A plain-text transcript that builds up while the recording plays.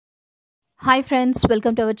Hi friends,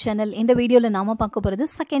 welcome to our channel. In the video நாம பார்க்க போறது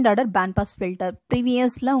second order band pass filter.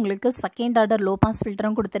 Previously உங்களுக்கு second order low pass filter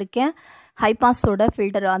கொடுத்திருக்கேன். High pass ஓட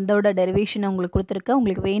filter அதோட derivation உங்களுக்கு கொடுத்திருக்கேன்.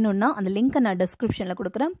 உங்களுக்கு வேணும்னா அந்த லிங்க் நான் descriptionல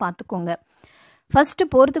கொடுக்கிறேன் பாத்துக்கோங்க. First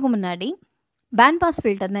போறதுக்கு முன்னாடி band pass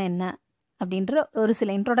filterனா என்ன அப்படிங்கற ஒரு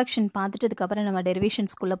சில introduction பார்த்துட்டு அதுக்கு அப்புறம் நம்ம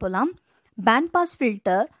derivations குள்ள போலாம். Band pass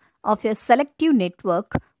filter of a selective network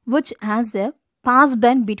which has a pass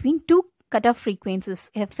band between two cutoff frequencies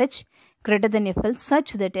fH greater than FL such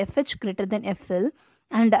that FH greater than FL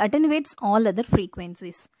and attenuates all other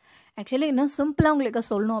frequencies. Actually, simple உங்களுக்கு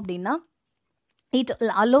சொல்லணும் அப்படின்னா it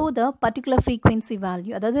will allow the particular frequency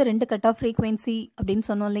value அதாவது ரெண்டு cutoff frequency அப்படின்னு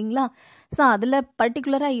சொன்னோம் இல்லைங்களா so அதில்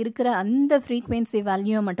பர்டிகுலராக இருக்கிற அந்த frequency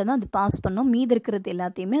value மட்டும்தான் அது பாஸ் பண்ணும் மீதி இருக்கிறது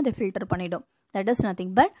எல்லாத்தையுமே அதை ஃபில்டர் பண்ணிடும் that is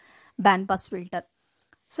nothing but band pass filter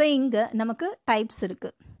so இங்கே நமக்கு டைப்ஸ்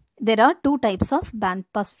இருக்குது there are two types of band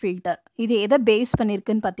pass filter இது எதை பேஸ்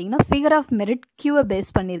பண்ணியிருக்குன்னு பார்த்தீங்கன்னா figure of merit Q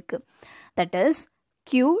base பண்ணியிருக்கு that is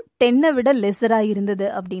Q 10 விட லெஸராக இருந்தது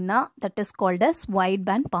அப்படின்னா that is called as wide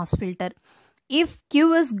band pass filter if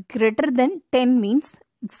Q is greater than 10 means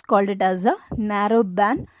it's called it as a narrow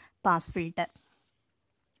band pass filter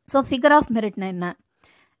so figure of merit na enna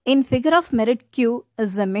in figure of merit Q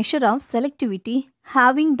is a measure of selectivity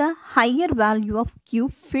having the higher value of Q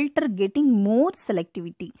filter getting more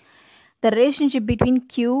selectivity. The relationship between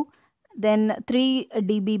Q then 3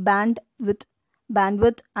 dB band with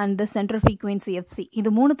bandwidth and the central frequency FC. இது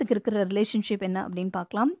மூணுத்துக்கு இருக்கிற relationship என்ன அப்படின்னு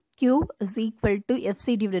பார்க்கலாம். Q is equal to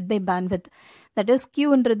FC divided by bandwidth. That is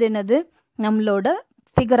Q ன்றது என்னது நம்மளோட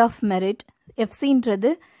figure of merit. FC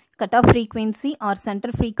ன்றது cutoff frequency or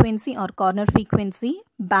center frequency or corner frequency.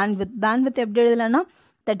 Bandwidth எப்படி எழுதலாம்னா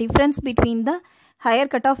the difference between the higher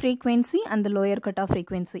cutoff frequency and the lower cutoff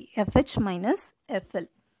frequency FH minus FL.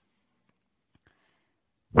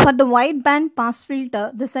 For the wide band pass filter,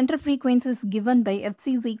 the center frequency is given by FC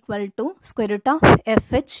is equal to square root of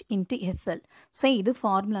FH into FL. So, this is the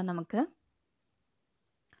formula namakku.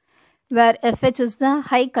 Where FH is the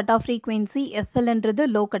high cutoff frequency, FL is the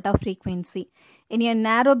low cutoff frequency. In a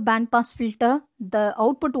narrow band pass filter, the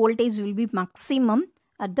output voltage will be maximum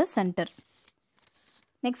at the center.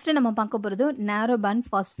 Next நம்ம பார்க்க போறது narrow band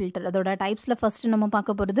pass filter அதோட டைப்ஸ்ல first நம்ம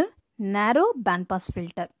பார்க்க போறது narrow band pass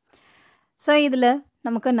filter so இதில்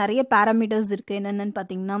நமக்கு நிறைய பேராமீட்டர்ஸ் இருக்குது என்னென்னு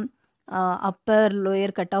பார்த்தீங்கன்னா upper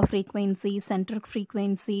lower cut off frequency central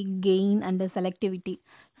frequency gain and selectivity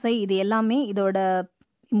so இது எல்லாமே இதோட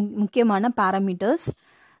முக்கியமான பேராமீட்டர்ஸ்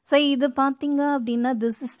ஸோ இது பார்த்தீங்க அப்படின்னா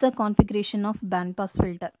this is the configuration of band pass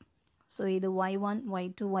filter so இது Y1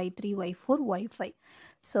 Y2 Y3 Y4 Y5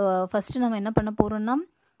 so first நம்ம என்ன பண்ண போகிறோம்னா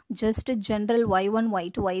just general Y1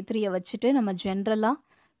 Y2 Y3 வச்சுட்டு நம்ம ஜென்ரலாக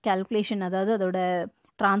கேல்குலேஷன் அதாவது அதோட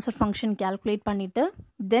transfer function calculate பண்ணிட்டு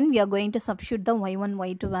then we are going to substitute the y1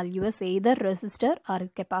 y2 value as either resistor or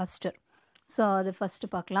capacitor so அது first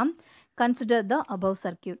பார்க்கலாம் consider the above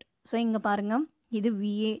circuit so இங்க பாருங்க இது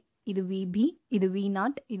VA இது VB இது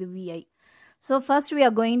V0 இது VI so first we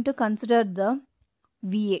are going to consider the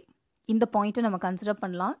VA இந்த பாயிண்ட்டை நம்ம கன்சிடர்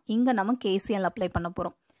பண்ணலாம் இங்க நம்ம KCL அப்ளை பண்ண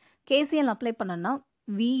போறோம் KCL அப்ளை பண்ணனா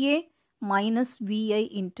VA minus VI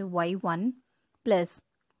into y1 plus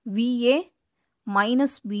VA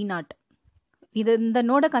minus V0 இது இந்த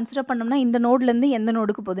நோடை கன்சிடர் பண்ணோம்னா இந்த நோட்லேருந்து எந்த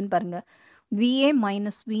நோடுக்கு போகுதுன்னு பாருங்க VA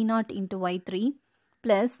minus V0 into y3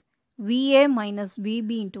 plus VA minus VB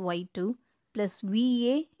into y2 plus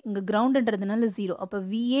VA இங்கே கிரவுண்டுன்றதுனால 0 அப்போ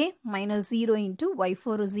VA minus 0 into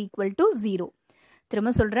y4 is equal to 0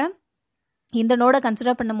 திரும்ப சொல்கிறேன் இந்த நோடை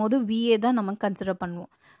கன்சிடர் பண்ணும் போது VA தான் நம்ம கன்சிடர் பண்ணுவோம்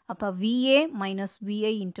அப்போ VA minus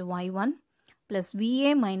VI into y1 plus VA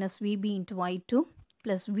minus VB into y2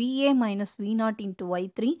 plus VA minus V0 into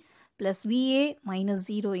y3 plus VA minus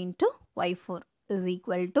 0 into y4 is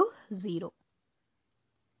equal to 0.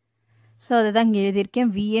 So, அதுதான் இங்கே எழுதியிருக்கேன்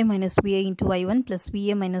VA minus VI into y1 plus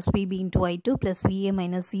VA minus VB into y2 plus VA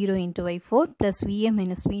minus 0 into y4 plus VA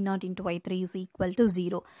minus V0 into y3 is equal to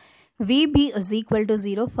 0. VB is equal to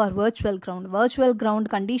 0 for virtual ground. Virtual ground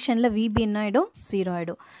conditionல VB என்ன ஆயிடும் 0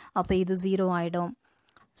 ஆயிடும் அப்போ இது 0 ஆயிடும்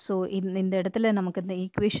so இந்த இடத்துல நமக்கு இந்த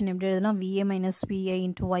ஈக்குவேஷன் எப்படி எழுதலாம் VA minus VI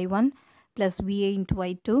into y1 plus VA into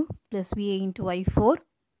y2 plus VA into y4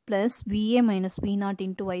 plus VA minus V0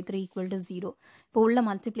 into y3 equal to 0 இப்போ உள்ள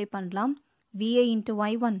மல்டிப்ளை பண்ணலாம் VA into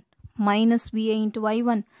y1 minus VA into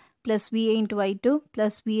y1 plus VA into y2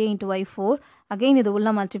 plus VA into y4 again இது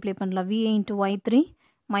உள்ள multiply பண்ணலாம் VA into y3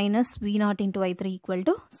 minus V0 into y3 equal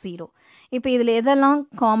to 0 இப்போ இதில் எதெல்லாம்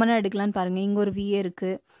காமனாக எடுக்கலான்னு பாருங்கள் இங்கே ஒரு VA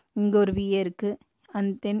இருக்குது இங்கே ஒரு VA இருக்குது and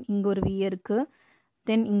then இங்க ஒரு VA இருக்கு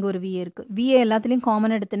then இங்க ஒரு VA இருக்கு VA எல்லாத்துலயும்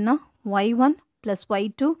காமன் எடுத்தேன்னா y1 plus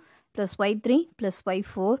y2 plus y3 plus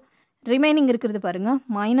y4 remaining இருக்கிறது பாருங்கள்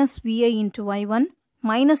minus VI into y1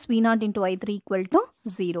 minus v0 into y3 equal to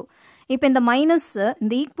 0. இப்போ இந்த மைனஸ்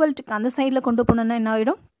இந்த ஈக்குவல்ட்டுக்கு அந்த சைடில் கொண்டு போனோன்னா என்ன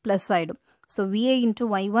ஆகிடும் ப்ளஸ் ஆகிடும். So VI into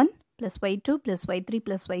y1 plus y2 plus y3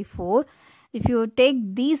 plus y4. If you take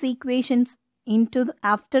these equations into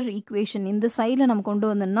after equation இந்த சைடில் நம்ம கொண்டு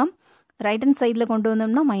வந்தோம்னா ரைட் ஹேண்ட் சைடில் கொண்டு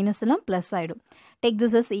வந்தோம்னா மைனஸ் எல்லாம் ப்ளஸ் ஆகிடும். Take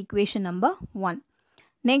this is equation number 1.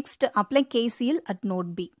 Next apply KCL at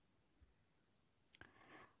note B.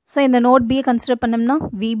 So இந்த நோட் பியை கன்சிடர் பண்ணோம்னா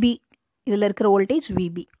VB இதில் இருக்கிற voltage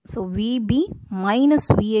VB. So VB minus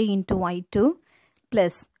VA into Y2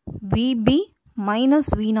 plus VB minus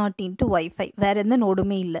V0 into Y5. வேறு எந்த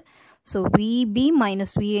நோடுமே இல்லை. So VB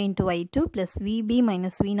minus VA into Y2 plus VB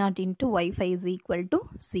minus V0 into Y5 is equal to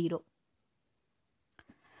 0.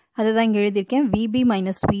 அதுதான் இங்கே எழுதியிருக்கேன். VB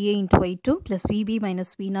minus VA into Y2 plus VB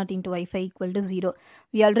minus V0 into Y5 equal to 0.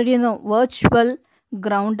 We already இந்த virtual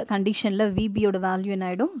ground கண்டிஷனில் விபியோட value என்ன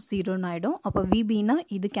ஆகிடும் 0ன்னு ஆகிடும். அப்போ விபின்னா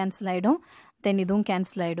இது கேன்சல் ஆகிடும், தென் இதுவும்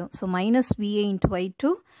கேன்சல் ஆகிடும். So minus VA into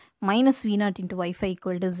Y2 minus V0 into Y5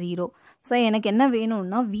 equal to 0. So எனக்கு என்ன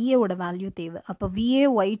வேணும்னா விஏவோட வேல்யூ தேவை. அப்போ விஏ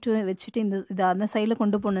Y2 வச்சுட்டு இதை அந்த சைடில்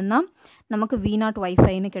கொண்டு போனோம்னா நமக்கு V0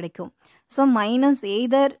 Y5ன்னு கிடைக்கும். ஸோ மைனஸ்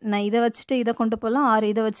எய்தர் நான் இதை வச்சுட்டு இதை கொண்டு போகலாம், ஆர்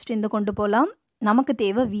இதை வச்சுட்டு இந்த கொண்டு போகலாம். நமக்கு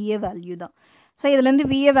தேவை விஏ வேல்யூ தான். ஸோ இதுலேருந்து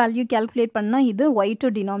விஏ வேல்யூ கேல்குலேட் பண்ணால் இது Y2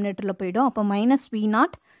 டினாமினேட்டரில் போயிடும். அப்போ minus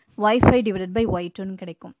V0 Y5 divided by Y2ன்னு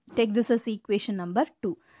கிடைக்கும். Take this is equation number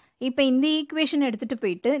 2. இப்போ இந்த ஈக்குவேஷன் எடுத்துகிட்டு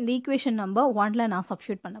போயிட்டு இந்த ஈக்குவேஷன் நம்பர் 1ல் நான்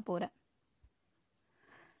சப்ஸ்டியூட் பண்ண போகிறேன்.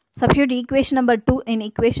 சப்ஸ்டியூட் ஈக்குவேஷன் நம்பர் 2 இன்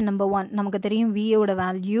ஈக்குவேஷன் நம்பர் 1. நமக்கு தெரியும் விஏவோட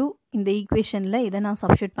வேல்யூ இந்த ஈக்குவேஷனில் இதை நான்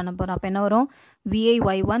சப்ஸ்டியூட் பண்ண போகிறேன். அப்போ என்ன வரும் VI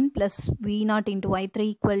Y1 plus V0 into Y3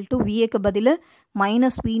 equal to விஏக்கு பதில்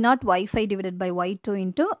minus V0 Y5 divided by Y2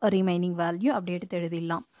 into remaining value அப்படி எடுத்து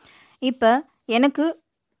எழுதிடலாம். இப்போ எனக்கு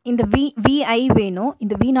இந்த விஐ வேணும்.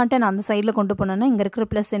 இந்த V0 நான் அந்த சைடில் கொண்டு போனோன்னா இங்கே இருக்கிற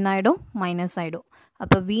ப்ளஸ் என்ன ஆகிடும் மைனஸ் ஆகிடும்.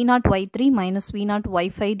 அப்போ V0 Y3 minus V0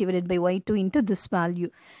 Y5 divided by Y2 into this value.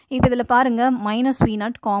 இப்போ இதில் பாருங்கள் மைனஸ்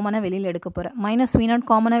V0 காமனாக வெளியில் எடுக்க போகிறேன். மைனஸ் V0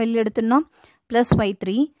 காமனாக வெளியில் எடுத்தோம்னா plus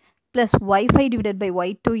Y3 plus Y5 divided by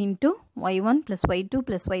Y2 into Y1 plus Y2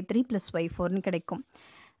 plus Y3 plus Y4ன்னு கிடைக்கும்.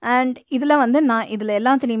 அண்ட் இதில் நான் இதில்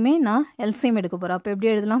எல்லாத்துலேயுமே நான் எல்சிஎம் எடுக்க போகிறேன். அப்போ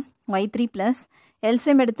எப்படி எழுதலாம் Y3 ப்ளஸ்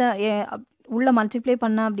எல்சிஎம் எடுத்த உள்ள மல்டிப்ளை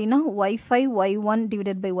பண்ண அப்படின்னா Y5 Y1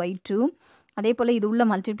 divided by Y2. அதே போல் இது உள்ள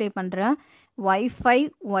மல்டிப்ளை பண்ணுறேன் Y5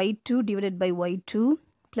 Y2 divided by Y2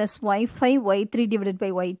 plus Y5 Y3 divided by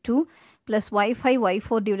Y2 plus Y5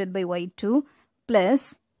 Y4 divided by Y2 plus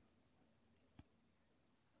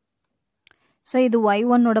so இது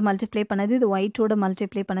Y1ஓட மல்டிப்ளை பண்ணது, இது Y2ஓட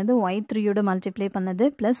மல்டிப்ளை பண்ணது, Y3யோட மல்டிப்ளை பண்ணது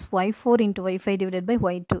plus Y4 into Y5 divided by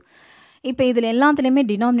Y2. இப்போ இதில் எல்லாத்துலேயுமே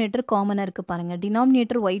டினாமினேட்டர் காமனாக இருக்குது பாருங்கள்.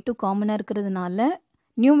 டினாமினேட்டர் Y2 காமனாக இருக்கிறதுனால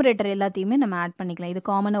நியூமரேட்டர் எல்லாத்தையுமே நம்ம ஆட் பண்ணிக்கலாம். இது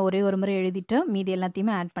காமனாக ஒரே ஒரு முறை எழுதிட்டு மீதி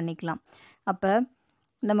எல்லாத்தையுமே ஆட் பண்ணிக்கலாம். அப்போ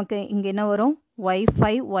நமக்கு இங்கே என்ன வரும்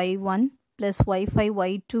Y5 Y1 plus Y5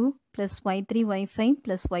 Y2 plus Y3 Y5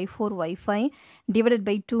 plus Y4 Y5 divided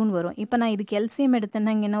by 2ன்னு வரும். இப்போ நான் இதுக்கு எல்சிஎம்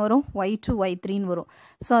எடுத்தேன்னா இங்கே என்ன வரும் Y2 Y3ன்னு வரும்.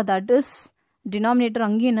 ஸோ தட் இஸ் டினாமினேட்டர்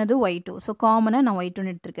அங்கேயும் என்னது Y2. ஸோ காமனாக நான்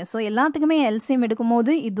Y2ன்னு எடுத்திருக்கேன். ஸோ எல்லாத்துக்குமே எல்சிஎம்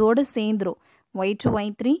எடுக்கும்போது இதோடு சேர்ந்துரும் Y2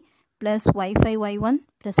 Y3 plus Y5 Y1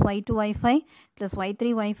 plus Y2 Y5 plus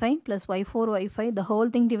Y3 Y5 plus Y4 Y5 the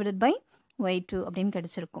whole thing divided by Y2 அப்படின்னு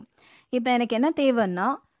கிடச்சிருக்கும். இப்போ எனக்கு என்ன தேவைன்னா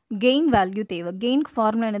கெயின் வேல்யூ தேவை. கெயினுக்கு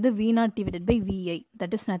ஃபார்முலா என்னது V0 divided by VI.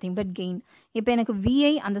 That is nothing but gain. இப்போ எனக்கு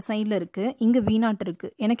VI அந்த சைடில் இருக்குது, இங்கே V0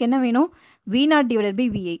 இருக்குது. எனக்கு என்ன வேணும் V0 divided by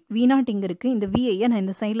VI. V0 இங்கே இருக்குது, இந்த VIயை நான்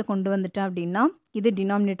இந்த சைடில் கொண்டு வந்துட்டேன் அப்படின்னா இது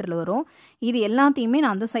டினாமினேட்டரில் வரும். இது எல்லாத்தையுமே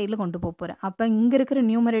நான் அந்த சைடில் கொண்டு போகிறேன். அப்போ இங்கே இருக்கிற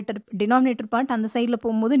டினாமினேட்டர் பார்ட் அந்த சைடில்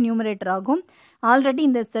போகும்போது நியூமரேட்டர் ஆகும். ஆல்ரெடி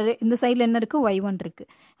இந்த சைடில் என்ன இருக்குது Y1 இருக்குது.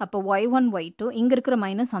 அப்போ Y1 Y2 இங்கே இருக்கிற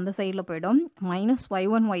மைனஸ் அந்த சைடில் போயிடும். Minus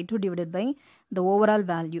Y1 Y2 divided by the overall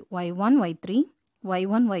value Y1 Y3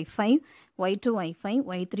 Y1 Y5 Y2 Y5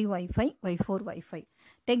 Y3 Y5 Y4 Y5.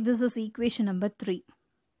 Take this as equation number 3.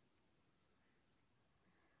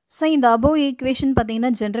 So இந்த அபோவ் ஈக்குவேஷன் பார்த்தீங்கன்னா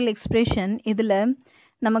ஜென்ரல் எக்ஸ்பிரஷன். இதில்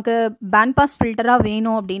நமக்கு band pass ஃபில்டராக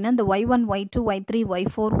வேணும் அப்படின்னா இந்த Y1 Y2 Y3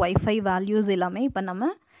 Y4 Y5 values எல்லாமே இப்போ நம்ம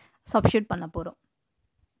சப்ஸ்டியூட் பண்ண போகிறோம்.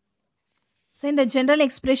 ஸோ இந்த general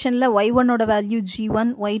எக்ஸ்பிரஷனில் Y1ஓட value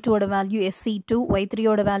G1, Y2ஓட value SC2,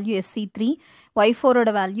 Y3ஓட value SC3, Y4ஓட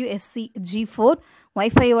value G4,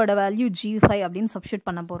 Y5ஓட value G5 அப்படின்னு சப்ஸ்டியூட்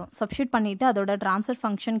பண்ண போகிறோம். சப்ஸ்டியூட் பண்ணிவிட்டு அதோட ட்ரான்ஸ்ஃபர்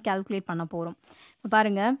ஃபங்க்ஷன் கால்குலேட் பண்ண போகிறோம். இப்போ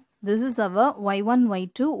பாருங்கள், this is our Y1,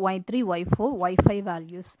 Y2, Y3, Y4, Y5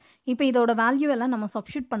 values. இப்போ இதோட வேல்யூ எல்லாம் நம்ம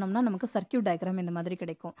சப்ஸ்டியூட் பண்ணோம்னா நமக்கு சர்க்யூட் டயக்ராம் இந்த மாதிரி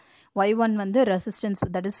கிடைக்கும். Y1 வந்து resistance,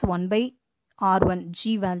 that is 1/R1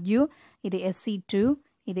 G value, இது SC2,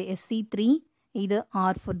 இது SC3, இது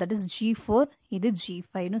R4 that is G4 இது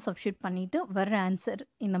G5 சப்ஸ்டியூட் பண்ணிட்டு வர ஆன்சர்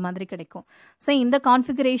இந்த மாதிரி கிடைக்கும். ஸோ இந்த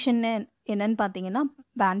கான்ஃபிகரேஷன் என்னன்னு பார்த்தீங்கன்னா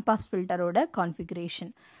பேண்ட் பாஸ் ஃபில்டரோட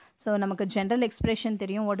கான்ஃபிகரேஷன். ஸோ நமக்கு ஜென்ரல் எக்ஸ்பிரஷன்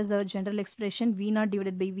தெரியும். What is our general expression? V0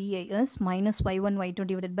 divided by VI is minus Y1 Y2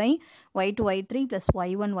 divided by Y2 Y3 plus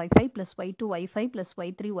Y1 Y5 plus Y2 Y5 plus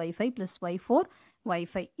Y3 Y5 plus Y4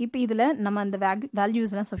 Y5. இப்போ இதில் நம்ம அந்த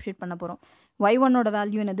வேல்யூஸ்லாம் substitute பண்ண போகிறோம். Y1 ஓட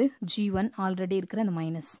value என்னது? G1 already இருக்கிற அந்த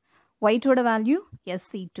மைனஸ். Y2 ஓட வேல்யூ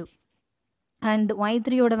SC2 அண்ட்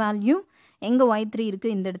Y3 ஓட வேல்யூ எங்கே Y3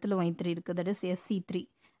 இருக்குது? இந்த இடத்துல Y3 இருக்குது, தட் இஸ் SC3.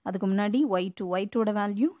 அதுக்கு முன்னாடி Y2 ஓட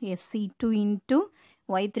வேல்யூ SC2 இன்ட்டு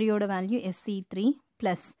Y3 ஓட வேல்யூ SC3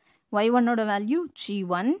 ப்ளஸ் Y1 ஓட வேல்யூ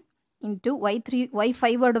G1 இன்ட்டு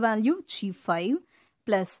Y5 ஓட வேல்யூ G5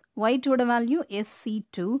 ப்ளஸ் Y2 ஓட வேல்யூ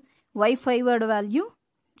SC2, Y5 ஓட வேல்யூ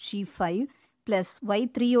G5 ப்ளஸ்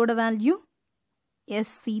Y3 ஓட வேல்யூ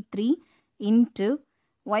SC3 இன்ட்டு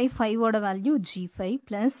Y5 ஓட வேல்யூ G5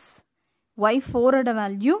 ப்ளஸ் Y4 ஓட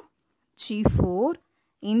value G4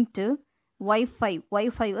 into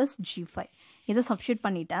Y5 is G5. இதை substitute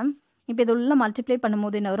பண்ணிட்டேன். இப்போ இது உள்ள மல்டிப்ளை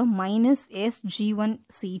பண்ணும்போது என்ன வரும்? மைனஸ்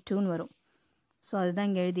SG1C2ன்னு வரும். ஸோ அதுதான்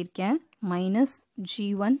இங்கே எழுதியிருக்கேன். Minus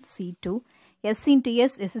G1C2 S into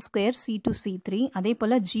S square C2 C3. அதே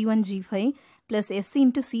போல் G1 G5 plus S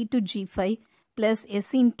into C2 G5 plus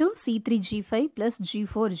S into C3 G5 plus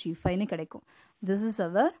G4 G5ன்னு கிடைக்கும். This is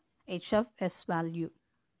our H of S value.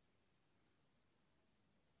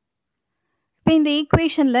 இப்போ இந்த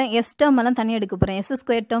ஈக்குவேஷனில் S term எல்லாம் தனியாக எடுக்க போகிறேன். S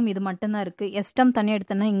square term இது மட்டும்தான் இருக்குது. எஸ் டேர்ம் தனியாக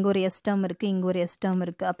எடுத்தோம்னா இங்கே ஒரு எஸ் டேர்ம் இருக்குது, இங்கே ஒரு எஸ் டேர்ம்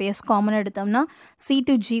இருக்குது. அப்போ எஸ் காமனாக எடுத்தோம்னா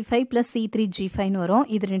C2 G5 ப்ளஸ் C3 G5ன்னு வரும்.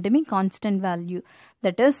 இது ரெண்டுமே constant value,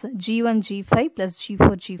 that is G1 G5 plus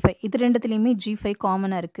G4 G5. இது ரெண்டுத்துலேயுமே G5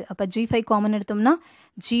 காமனாக இருக்குது. அப்போ G5 காமன் எடுத்தோம்னா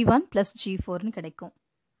G1 ப்ளஸ் G4ன்னு கிடைக்கும்.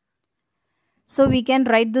 So we can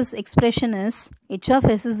write this expression as H of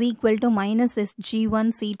S is equal to minus SG1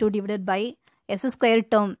 C2 divided by S square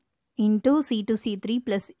term into C2 C3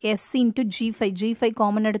 plus S into G5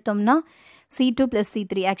 common எடுத்தோம்னா C2 plus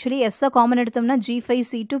C3. Actually S common எடுத்தோம்னா G5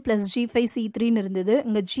 C2 plus G5 C3 இருந்தது.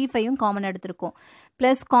 இங்க G5 common எடுத்திருக்கோம்.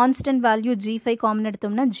 plus constant value G5 common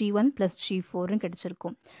எடுத்தோம்னா G1 plus G4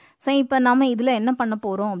 கிடைச்சிருக்கும். So இப்போ நாம இதில் என்ன பண்ண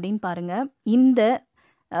போகிறோம் அப்படின்னு பாருங்க. இந்த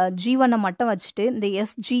G1 மட்டும் வச்சுட்டு இந்த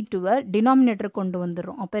SG2 டினாமினேட்டர் கொண்டு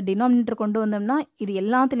வந்துடும். அப்போ டினாமினேட்டர் கொண்டு வந்தோம்னா இது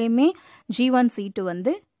எல்லாத்துலேயுமே G1 C2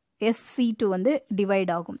 வந்து SC2 வந்து டிவைட்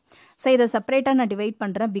ஆகும். ஸோ இதை செப்பரேட்டாக நான் டிவைட்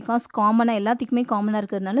பண்ணுறேன். பிகாஸ் காமனாக எல்லாத்துக்குமே காமனாக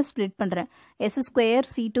இருக்கிறதுனால ஸ்ப்ளிட் பண்ணுறேன். S square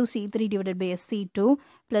C2 C3 divided by SC2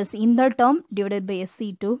 plus இந்த term divided by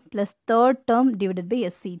SC2 plus third term divided by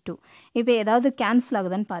SC2. இப்போ ஏதாவது கேன்சல்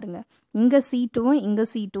ஆகுதான்னு பாருங்கள். இங்கே C2வும் இங்கே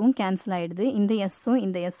C2வும் கேன்சல் ஆகிடுது. இந்த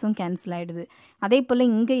இந்த எஸ்ஸும் கேன்சல் ஆகிடுது. அதே போல்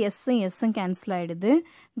இங்கே எஸ்ஸும் கேன்சல் ஆகிடுது.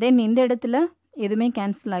 தென் இந்த இடத்துல எதுவுமே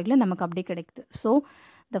கேன்சல் ஆகல, நமக்கு அப்படியே கிடைக்குது. So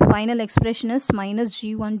the final expression is minus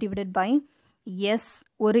G1 divided by S,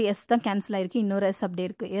 ஒரு S தான் cancel ஆயிருக்கு, இன்னொரு S அப்படியே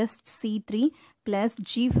இருக்கு, SC3 plus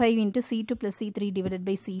G5 into C2 plus C3 divided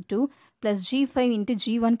by C2 plus G5 into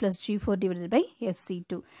G1 plus G4 divided by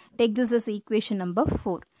SC2. Take this as equation number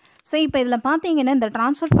 4. So இப்போ இதில் பார்த்தீங்கன்னா இந்த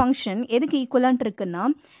ட்ரான்ஸ்ஃபர் ஃபங்க்ஷன் எதுக்கு ஈக்குவலண்ட் இருக்குன்னா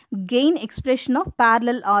gain expression of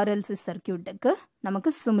parallel RLC சர்க்கியூட்டுக்கு நமக்கு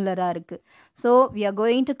சிமிலராக இருக்குது. So we are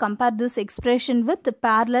going to compare this expression with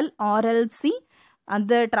parallel RLC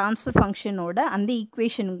அந்த transfer ஃபங்க்ஷனோட அந்த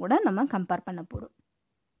ஈக்குவேஷன் கூட நம்ம கம்பேர் பண்ண போகிறோம்.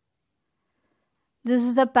 This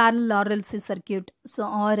is the parallel RLC circuit. So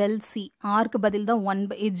RLC ஆர்க்கு பதில் தான்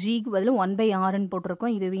ஜிக்கு பதில் 1/Rன்னு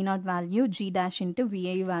போட்டிருக்கோம். இது V0 value, G dash into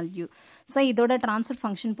VI value. So இதோட ட்ரான்ஸ்ஃபர்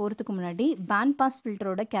ஃபங்க்ஷன் போகிறதுக்கு முன்னாடி பேண்ட் பாஸ்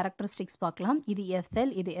ஃபில்டரோட கேரக்டரிஸ்டிக்ஸ் பார்க்கலாம். இது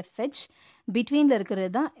FL, இது FH, பிட்வீனில்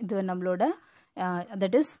இருக்கிறது தான் இது நம்மளோட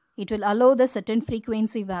that is it will allow the certain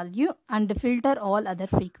frequency value and filter all other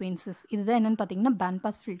frequencies. இதுதான் என்னன்னு பார்த்தீங்கன்னா band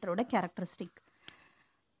pass ஃபில்டரோட characteristic.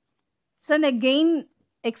 So the gain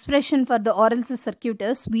expression for the RLC circuit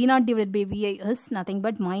is V0 divided by VI is nothing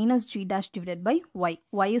but minus G dash divided by Y.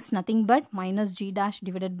 Y is nothing but minus G dash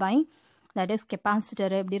divided by, that is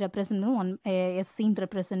capacitor எப்படி represent பண்ணுவோம், SC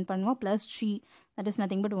represent பண்ணுவோம், plus G, that is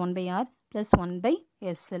nothing but 1/R plus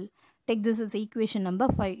 1/SL. Take this as equation number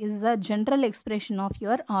 5. This is the general expression of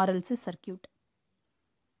your RLC circuit.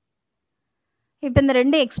 இப்போ இந்த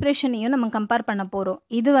ரெண்டு எக்ஸ்பிரஷனையும் நம்ம compare பண்ண போகிறோம்.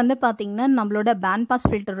 இது வந்து பார்த்தீங்கன்னா நம்மளோட பேண்ட் பாஸ்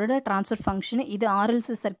ஃபில்டரோட ட்ரான்ஸ்ஃபர் ஃபங்க்ஷன், இது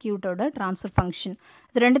RLC சர்க்கியூட்டோட ட்ரான்ஸ்ஃபர் ஃபங்க்ஷன்.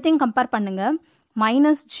 இது ரெண்டுத்தையும் கம்பேர் பண்ணுங்கள்.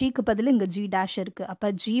 மைனஸ் ஜிக்கு பதில் இங்கே G டேஷ் இருக்குது. அப்போ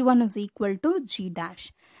G1 is equal to G dash.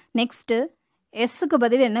 Next எஸ்ஸுக்கு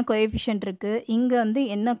பதில் என்ன கோஎஃபிஷியன்ட் இருக்குது, இங்கே வந்து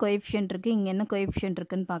என்ன கோஎஃபிஷியன்ட் இருக்குது, இங்கே என்ன கோஎஃபிஷியன்ட்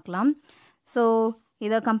இருக்குதுன்னு பார்க்கலாம். ஸோ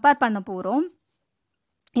இதை கம்பேர் பண்ண போகிறோம்.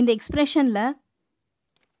 இந்த எக்ஸ்பிரஷனில்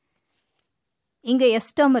இங்கே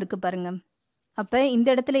எஸ் டேர்ம் இருக்குது பாருங்கள். அப்போ இந்த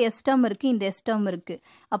இடத்துல எஸ் டேர்ம் இருக்குது, இந்த எஸ் டேர்ம் இருக்குது.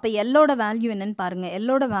 அப்போ எல்லோட வேல்யூ என்னன்னு பாருங்கள்.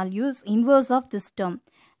 எல்லோட value is inverse of this term.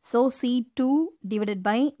 So C2 divided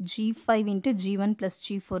by G5 into G1 plus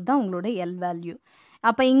G4 தான் உங்களோட எல் வேல்யூ.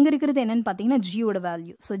 அப்போ இங்கே இருக்கிறது என்னென்னு பார்த்தீங்கன்னா ஜியோட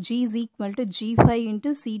value. So G is equal to G5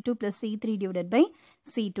 into C2 plus C3 divided by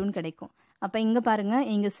C2ன்னு கிடைக்கும். அப்போ இங்கே பாருங்கள்,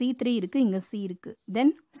 இங்கே C3 இருக்குது, இங்கே C இருக்குது.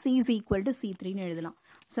 தென் C இஸ் ஈக்குவல் டு C3ன்னு எழுதலாம்.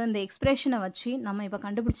 ஸோ இந்த எக்ஸ்பிரஷனை வச்சு நம்ம இப்போ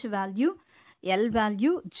கண்டுபிடிச்ச value L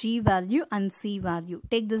value, G value and C value.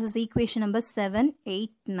 Take this as equation number 7,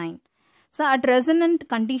 8, 9. So at resonant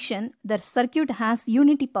condition, the circuit has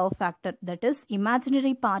unity power factor, that is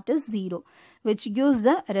imaginary part is 0, which gives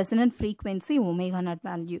the resonant frequency omega naught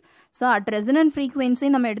value. So at resonant frequency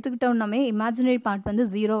நம்ம எடுத்துக்கிட்டோம்னாமே imaginary part வந்து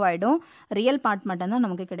 0 ஆயிடும், real part மட்டும் தான்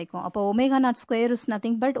நமக்கு கிடைக்கும். அப்போ omega naught square is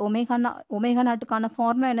nothing but omega naughtக்கான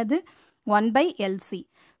formula என்னது 1 by LC.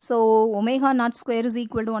 So omega naught square is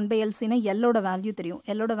equal to 1 by LC na L oda value தெரியும்.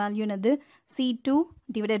 L oda value என்னது C2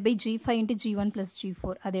 divided by G5 into G1 plus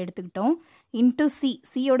G4 அதை எடுத்துக்கிட்டோம் into C.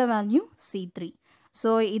 C oda value C3.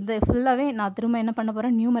 So இந்த ஃபுல்லாகவே நான் திரும்ப என்ன பண்ண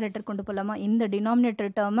போகிறேன், நியூமரேட்டர் கொண்டு போகலாமா. இந்த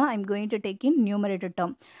டினாமினேட்டர் டேர்மை I'm going to take in numerator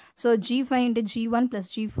term. So G5 into G1 plus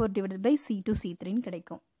G4 divided by C2 C3ன்னு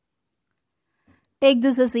கிடைக்கும். Take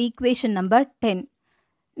this as equation number 10.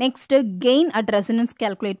 Next, gain at resonance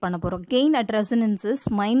calculate பண்ண போகிறோம். Gain at resonance is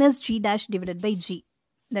minus G dash divided by G.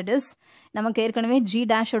 That is, நமக்கு ஏற்கனவே G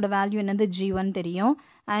dash ஓட value என்னது G1 தெரியும்.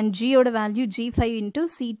 And G ஓட value G5 into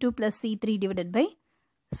C2 plus C3 divided by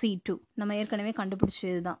C2. நம்ம ஏற்கனவே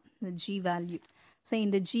கண்டுபிடிச்சது தான் இந்த G வேல்யூ. ஸோ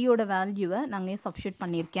இந்த G ஓட வேல்யூவை நாங்கள் சப்ஸ்டியூட்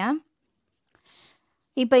பண்ணியிருக்கேன்.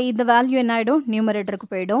 இப்போ இந்த வேல்யூ என்ன ஆகிடும், நியூமரேட்டருக்கு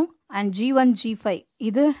போயிடும். அண்ட் G1 G5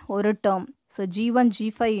 இது ஒரு term. So G1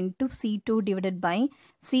 G5 into C2 divided by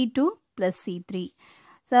C2 plus C3.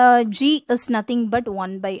 So G is nothing but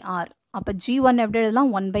 1 by R. அப்போ G1 எப்படி எழுதலாம்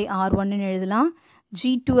 1 by R1 எழுதலாம்.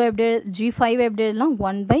 G2 G5 எப்படி எழுதலாம்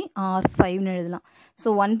 1 by R5 எழுதலாம். So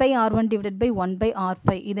 1 by R1 divided by 1 by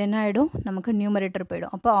R5 இது என்ன ஆகிடும், நமக்கு நியூமரேட்டர்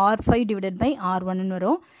போயிடும். அப்போ R5 divided by R1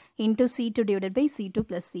 வரும் into C2 divided by C2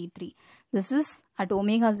 plus C3. This is at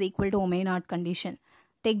omega is equal to omega naught condition.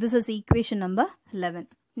 Take this as equation number 11.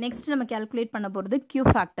 Next நம்ம calculate பண்ண போகிறது Q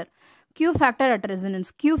factor. Q factor at resonance.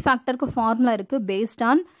 Q factorக்கு formula இருக்கு based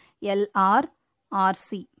on LR RC.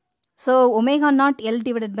 So omega naught L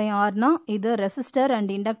divided by R na இது resistor and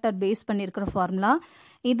inductor base பண்ணியிருக்கிற formula.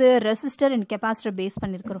 இது resistor and capacitor base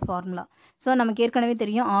பண்ணியிருக்கிற formula. So நமக்கு ஏற்கனவே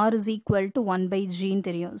தெரியும் R is equal to 1 by G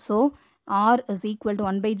தெரியும். So R is equal to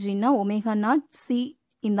 1 by G na omega naught C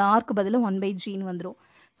இந்த Rக்கு பதிலா 1 by G வந்துரும்.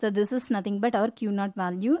 So this is nothing but our Q naught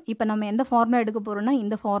value. இப்போ நம்ம எந்த ஃபார்முலா எடுக்க போகிறோம்னா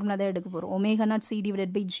இந்த ஃபார்முலா தான் எடுக்க போகிறோம். omega naught C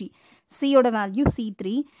divided by G. C ஓட வேல்யூ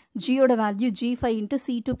C3, G ஓட value G5 into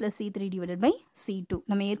C2 plus C3 divided by C2.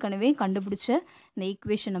 நம்ம ஏற்கனவே கண்டுபிடிச்ச இந்த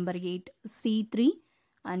equation number 8. C3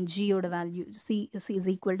 and G ஓட value C is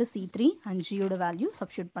equal to C3 and G ஓட value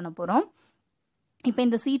substitute பண்ண போகிறோம். இப்போ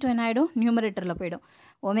இந்த C2 என்ன ஆகிடும், நியூமரேட்டரில் போயிடும்.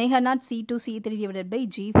 omega naught C2 C3 divided by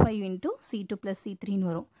G5 into C2 plus C3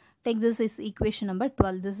 வரும். Take this is equation number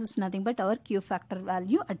 12. This is nothing but our Q factor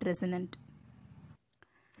value at resonant.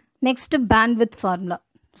 Next, bandwidth formula.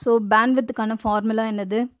 So bandwidth kind of formula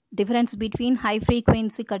என்னது, difference between high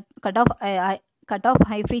frequency cut off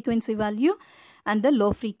high frequency value and the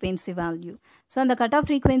low frequency value. So அந்த cut off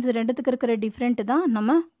frequency ரெண்டுத்துக்கு இருக்கிற different தான்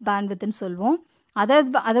நம்ம bandwidthன்னு சொல்வோம்.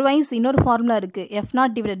 Otherwise இன்னொரு formula இருக்குது F0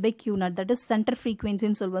 divided by Q naught, that is center frequency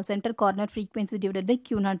ன்னு சொல்வோம். center corner frequency divided by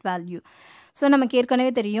Q naught value. So நமக்கு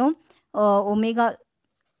ஏற்கனவே தெரியும் omega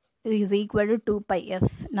is equal to 2 by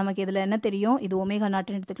F. நமக்கு இதில் என்ன தெரியும், இது ஒமேகா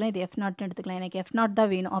நாட்னு எடுத்துக்கலாம், இது எஃப் நாட்னு எடுத்துக்கலாம். எனக்கு எஃப் நாட் தான்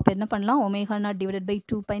வேணும். அப்போ என்ன பண்ணலாம், ஒமேகா நாட் டிவைடட் பை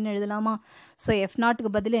 2 பைன்னு எழுதலாமா. ஸோ எஃப்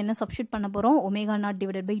நாட்டுக்கு பதில் என்ன சப்ஸ்டியூட் பண்ண போகிறோம், omega not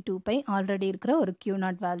divided by 2 by already இருக்கிற ஒரு Q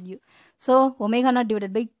not value. So omega not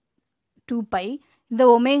divided by 2 by இந்த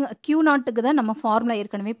Q நாட்டுக்கு தான் நம்ம ஃபார்முலா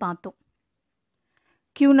ஏற்கனவே பார்த்தோம்.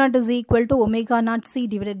 Q not is equal to omega not C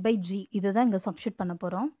divided by G. இதை தான் இங்கே சப்ஸ்டியூட் பண்ண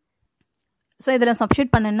போகிறோம். ஸோ இதில்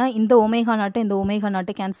சப்ஸ்டியூட் பண்ணனா இந்த ஒமேகா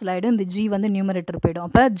நாட்டு கேன்சல் ஆகிடும். இந்த G வந்து நியூமரேட்டர் போயிடும்.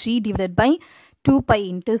 அப்போ G divided by 2 pi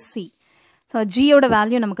into C. So Gயோட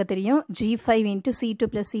value நமக்கு தெரியும் G5 into C2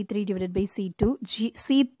 plus C3 divided by C2.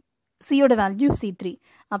 Cயோட value C3.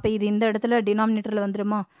 அப்போ இது இந்த இடத்துல டினாமினேட்டரில்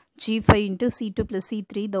வந்துடுமா, G5 into C2 plus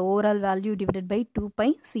C3 the overall value divided by 2 by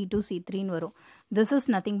C2 C3ன்னு வரும். This is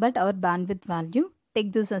nothing but our bandwidth value.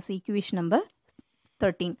 Take this as equation number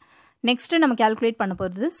 13. Next நம்ம calculate பண்ண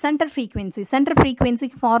போகிறது center frequency. Center frequency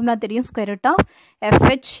formula தெரியும் square root of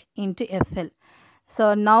FH into FL. So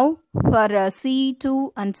now for C2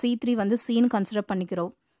 and C3 வந்து Cன்னு consider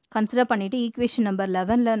பண்ணிக்கிறோம். Consider பண்ணிட்டு equation number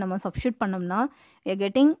 11ல நம்ம substitute பண்ணோம்னா we are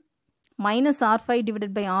getting minus R5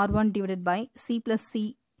 divided by R1 divided by C plus C.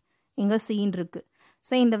 இங்க Cன்னு இருக்கு.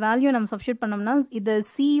 So இந்த value நம்ம substitute பண்ணோம்னா இது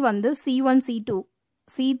சி வந்து C1 C2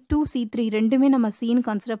 C2 C3 ரெண்டுமே நம்ம சின்னு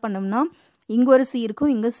கன்சிடர் பண்ணோம்னா இங்கே ஒரு சி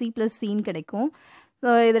இருக்கும், இங்கே C + சின்னு கிடைக்கும். ஸோ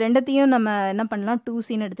இது ரெண்டத்தையும் நம்ம என்ன பண்ணலாம்,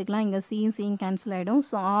 2Cன்னு எடுத்துக்கலாம். இங்கே சியும் கேன்சல் ஆகிடும்.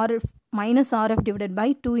 So -RF divided by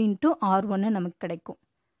 2 × R1 நமக்கு கிடைக்கும்.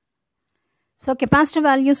 ஸோ கெப்பாசிட்டர்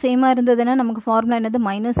வேல்யூ சேமாக இருந்ததுன்னா நமக்கு ஃபார்முலா என்னது,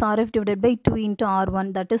 -RF divided by 2 × R1.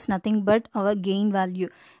 That is nothing but our gain value.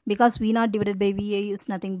 Because V0 divided by VI is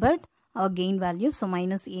nothing but our gain value. So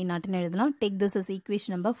minus A0 ன்னு எழுதலாம். Take this as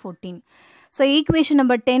equation number 14. So equation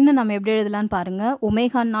number 10 நம்ம எப்படி எழுதலாம்னு பாருங்க.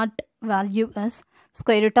 omega naught value as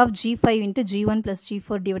square root of G5 into G1 plus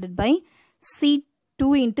G4 divided by C2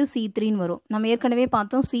 into C3 ன்னு வரும். நம்ம ஏற்கனவே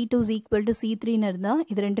பார்த்தோம் C2 is equal to C3 ன்னு இருந்தா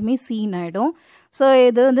இது ரெண்டுமே C ன்னு ஆயிடும். ஸோ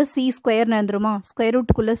இது வந்து C square நடந்துருமா, square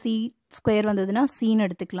ரூட்டுக்குள்ளே C square வந்ததுன்னா C ன்னு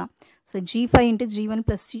எடுத்துக்கலாம். So G5 into G1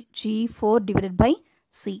 plus G4 divided by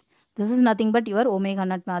C. This is nothing but your omega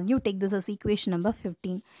naught value. Take this as equation number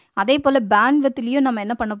 15. அதே போல bandwidthலியும் நம்ம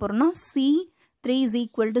என்ன பண்ண போறோம்னா C3 is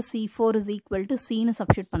equal to C4 is equal to C ன்னு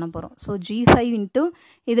substitute பண்ண போறோம். So G5 into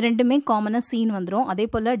இது ரெண்டுமே காமனாக C ன்னு வந்துடும். அதே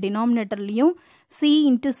போல டினாமினேட்டர்லையும் C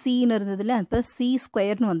into C ன்னு இருந்ததுல அப்போ C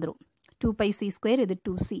ஸ்கொயர்னு வந்துடும். 2πc ஸ்கொயர், இது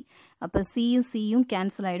 2C. அப்போ Cயும்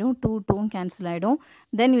கேன்சல் ஆகிடும், 2ம் கேன்சல் ஆகிடும்.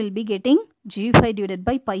 Then will be getting G5 divided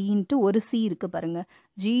by pi into ஒரு C இருக்கு பாருங்க,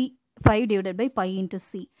 G5 divided by pi into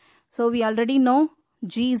C. So we already know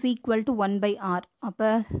G is equal to 1 by R. அப்போ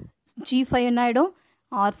G5 என்ன ஆகிடும்,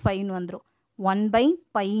 R5 ன்னு வந்துடும். 1 by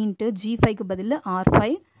pi into G5க்கு பதில்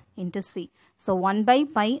R5 into C. So 1 by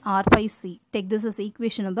pi R5 C. Take this as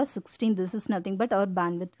equation number 16. This is nothing but our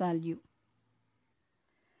bandwidth value.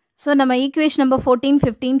 So நம்ம equation number 14,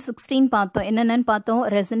 15, 16 பார்த்தோம். என்னென்னு பார்த்தோம்,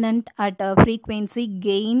 resonant at frequency,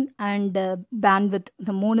 gain and bandwidth.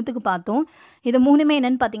 இந்த மூணுத்துக்கு பார்த்தோம். இது மூணுமே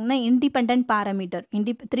என்னென்னு பார்த்தீங்கன்னா independent parameter.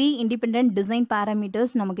 3 independent design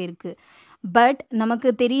parameters நமக்கு இருக்குது. பட்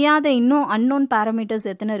நமக்கு தெரியாத இன்னும் unknown parameters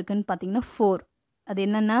எத்தனை இருக்குன்னு பார்த்தீங்கன்னா 4. அது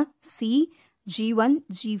என்னென்னா C, G1,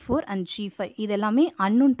 G4 and G5. இது எல்லாமே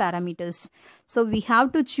unknown parameters. So we have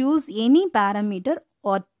to choose any parameter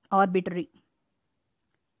or arbitrary.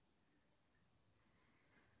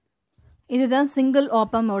 இதுதான் single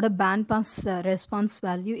ஆப்பமோட band pass response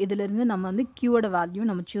value. இதிலிருந்து நம்ம வந்து Qவோட வேல்யூ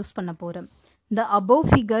நம்ம சூஸ் பண்ண போகிறோம். The above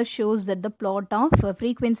figure shows that the plot of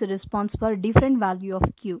frequency response for different value of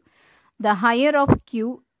Q. The higher of Q,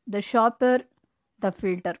 the sharper the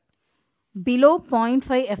filter. Below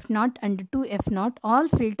 0.5 f0 and 2 f0, all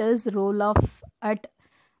filters roll off at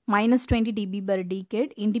 -20 dB per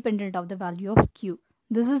decade independent of the value of Q.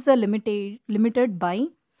 This is the limited by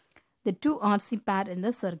the 2 RC pair in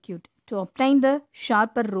the circuit. To obtain the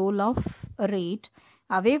sharper roll-off rate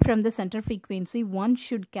away from the center frequency, one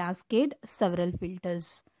should cascade several filters.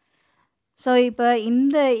 So இப்போ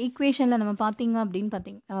இந்த ஈக்குவேஷனில் நம்ம பார்த்தீங்க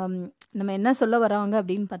அப்படின்னு நம்ம என்ன சொல்ல வராங்க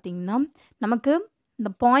அப்படின்னு பார்த்தீங்கன்னா, நமக்கு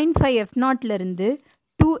இந்த 0.5 f0லேருந்து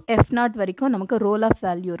 2 f0 வரைக்கும் நமக்கு ரோல் ஆஃப்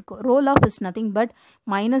வேல்யூ இருக்கும். Role of is nothing but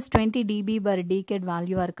 -20 dB per decade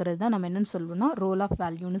வேல்யூவாக இருக்கிறது தான் நம்ம என்னென்னு சொல்லுவோம்னா ரோல் ஆஃப்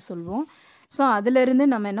வேல்யூன்னு சொல்லுவோம். ஸோ அதிலிருந்து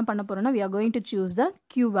நம்ம என்ன பண்ண போகிறோம்னா we are going to choose the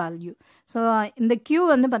Q value. So இந்த Q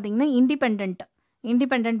வந்து பார்த்திங்கன்னா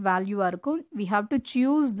இண்டிபெண்ட் வேல்யூவாக இருக்கும். we have to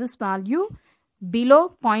choose this value below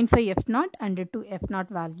 0.5 f0 and 2 f0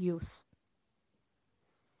 values.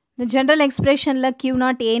 இந்த ஜென்ரல் எக்ஸ்பிரஷனில்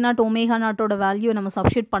Q0, A0, omega நாட்டோட வேல்யூ நம்ம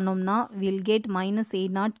சப்ஸ்டியூட் பண்ணோம்னா we'll get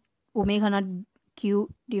 -A0 omega naught Q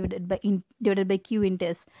divided by Q into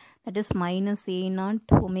S. That is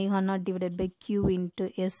 -A0 omega naught divided by Q into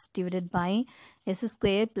S divided by S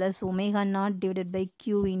square plus omega naught divided by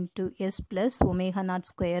Q into S plus omega naught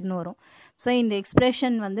square ன்னு வரும். So இந்த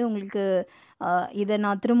expression வந்து உங்களுக்கு இதை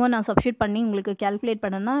நான் substitute பண்ணி உங்களுக்கு calculate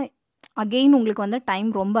பண்ணேன்னா அகெயின் உங்களுக்கு வந்து டைம்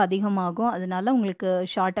ரொம்ப அதிகமாகும். அதனால உங்களுக்கு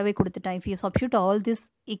ஷார்ட்டாகவே கொடுத்துட்டேன். If you substitute all this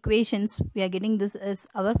equations we are getting this as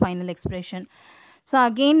our final expression. So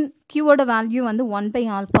again Qவோட value வந்து 1 by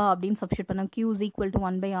alpha அப்படின்னு சப்ஸ்டியூட் பண்ணோம். Q is equal to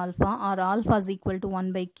 1 by alpha or alpha is equal to 1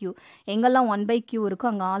 by Q. எங்கெல்லாம் 1 by Q இருக்கோ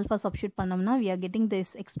அங்கே alpha substitute பண்ணோம்னா we are getting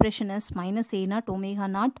this expression as -A0 omega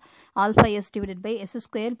naught alpha S divided by S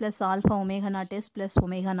square plus alpha omega naught S plus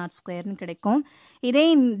omega naught squareன்னு கிடைக்கும். இதே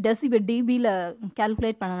DBயில்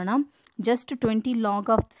calculate பண்ணோம்னா just 20 log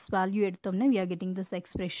of this value எடுத்தோம்னா we are getting this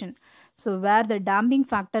expression. So where the damping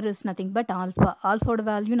factor is nothing but alpha. Alpha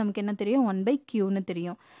value நமக்கு என்ன தெரியும், 1 by Q ன்னு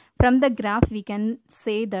தெரியும். From the graph we can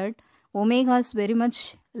say that omega is very much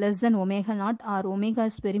less than omega naught or omega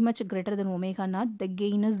is very much greater than omega naught. The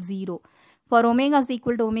gain is 0. For omega is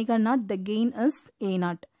equal to omega naught, the gain is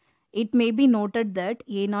A0. It may be noted that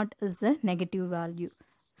A0 is the negative value.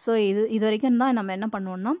 So இது வரைக்கும் தான் நம்ம என்ன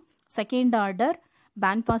பண்ணுவோம்னா second order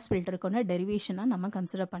band pass ஃபில்டருக்கான டெரிவேஷனாக நம்ம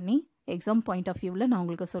consider பண்ணி exam point of வியூவில் நான்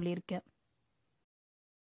உங்களுக்கு சொல்லியிருக்கேன்.